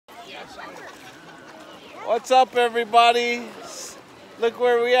What's up, everybody? Look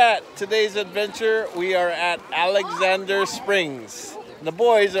where we at. Today's adventure, we are at Alexander Springs. The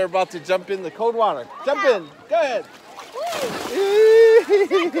boys are about to jump in the cold water. Jump in. Go ahead.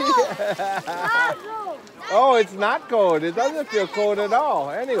 Oh, it's not cold. It doesn't feel cold at all.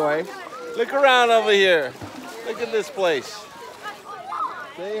 Anyway, look around over here. Look at this place.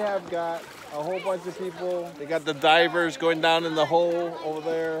 They have got a whole bunch of people. They got the divers going down in the hole over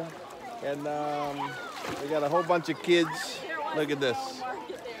there. And they got a whole bunch of kids. Look at this.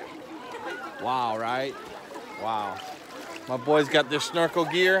 Wow, right? Wow. My boys got their snorkel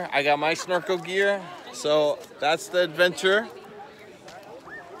gear. I got my snorkel gear. So that's the adventure.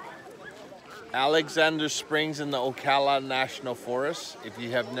 Alexander Springs in the Ocala National Forest. If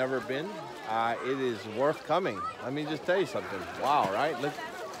you have never been, it is worth coming. Let me just tell you something. Wow, right? Look.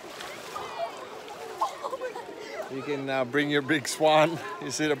 You can bring your big swan.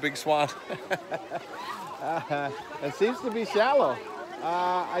 You see the big swan? It seems to be shallow.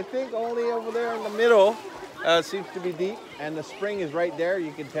 I think only over there in the middle seems to be deep, and the spring is right there.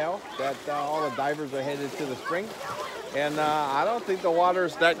 You can tell that all the divers are headed to the spring. And I don't think the water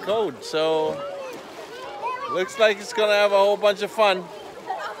is that cold, so looks like it's gonna have a whole bunch of fun.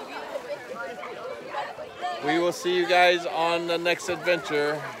 We will see you guys on the next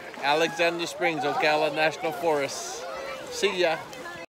adventure, Alexander Springs, Ocala National Forest. See ya.